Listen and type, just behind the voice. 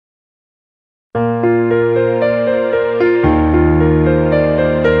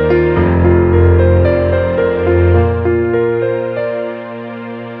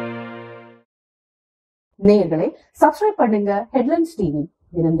நேயர்களே, சப்ஸ்கிரைப் பண்ணுங்க headlines TV.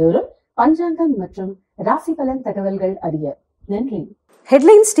 தினந்தோறும் பஞ்சாங்கம் மற்றும் ராசி பலன் தகவல்கள் அறிய. நன்றி.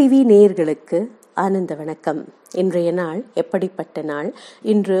 ஹெட்லைன்ஸ் டிவி நேயர்களுக்கு ஆனந்த வணக்கம். இன்றைய நாள் எப்படிப்பட்ட நாள்?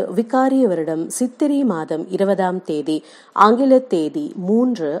 இன்று விகாரிய வருடம் சித்திரை மாதம் 20ஆம் தேதி, ஆங்கில தேதி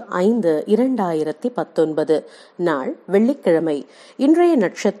 3/5/2019. நாள் வெள்ளிக்கிழமை. இன்றைய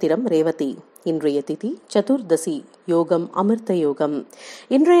நட்சத்திரம் ரேவதி. இன்றைய திதி சதுர்தசி. யோகம் அமிர்த யோகம்.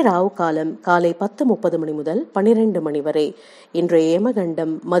 இன்றைய ராவு காலம் காலை 10:30 மணி முதல் 12 மணி வரை. இன்றைய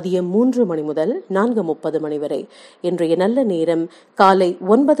யமகண்டம் மதியம் 3 மணி முதல் 4:30 மணி வரை. இன்றைய நல்ல நேரம் காலை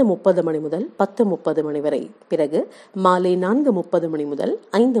 9:30 மணி முதல் 10:30 மணி வரை. பிறகு மாலை 4:30 மணி முதல்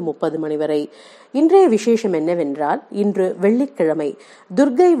 5:30 மணி வரை. இன்றைய விசேஷம் என்னவென்றால், இன்று வெள்ளிக்கிழமை,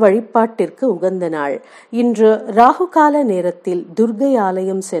 துர்க்கை வழிபாட்டிற்கு உகந்த நாள். இன்று ராகு கால நேரத்தில் துர்க்கை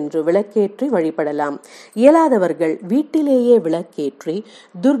ஆலயம் சென்று விளக்கேற்றி வழிபடலாம். இயலாதவர்கள் வீட்டிலேயே விளக்கேற்றி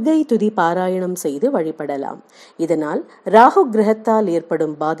துர்க்கை துதி பாராயணம் செய்து வழிபடலாம். இதனால் ராகு கிரகத்தால்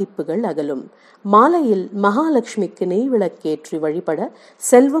ஏற்படும் பாதிப்புகள் அகலும். மாலையில் மகாலட்சுமிக்கு நெய் விளக்கேற்றி வழிபட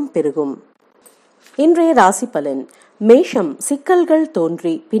செல்வம் பெருகும். இன்றைய ராசி பலன். மேஷம், சிக்கல்கள்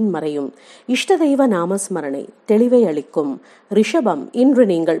தோன்றி பின்மறையும். இஷ்ட தெய்வ நாமஸ்மரணை தெளிவை அளிக்கும். ரிஷபம், இன்று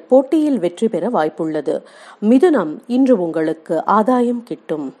நீங்கள் போட்டியில் வெற்றி பெற வாய்ப்புள்ளது. மிதுனம், இன்று உங்களுக்கு ஆதாயம்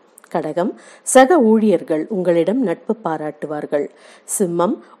கிட்டும். கடகம், சக ஊழியர்கள் உங்களிடம் நட்பு பாராட்டுவார்கள்.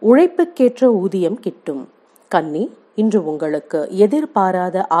 சிம்மம், உழைப்புக்கேற்ற ஊதியம் கிட்டும். கன்னி, இன்று உங்களுக்கு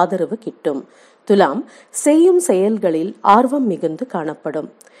எதிர்பாராத ஆதரவு கிட்டும். துலாம், செய்யும் செயல்களில் ஆர்வம் மிகுந்து காணப்படும்.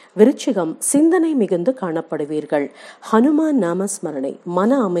 விருச்சிகம், சிந்தனை மிகுந்து காணப்படுவீர்கள். ஹனுமான் நாமஸ்மரணை மன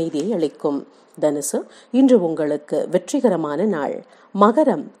அமைதியை அளிக்கும். தனுசு, இன்று உங்களுக்கு வெற்றிகரமான நாள்.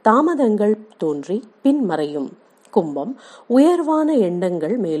 மகரம், தாமதங்கள் தோன்றி பின்மறையும். கும்பம், உயர்வான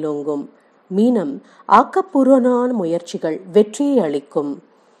எண்ணங்கள் மேலோங்கும். மீனம், ஆக்கப்பூர்வமான முயற்சிகள் வெற்றியை அளிக்கும்.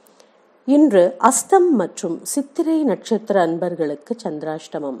 இன்று அஸ்தம் மற்றும் சித்திரை நட்சத்திர அன்பர்களுக்கு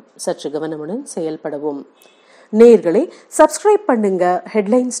சந்திராஷ்டமம். சற்று கவனமுடன் செயல்படவும். நேயர்களே, சப்ஸ்கிரைப் பண்ணுங்க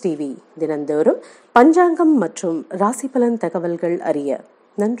ஹெட்லைன்ஸ் டிவி. தினந்தோறும் பஞ்சாங்கம் மற்றும் ராசி பலன் தகவல்கள் அறிய.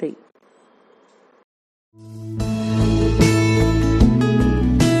 நன்றி.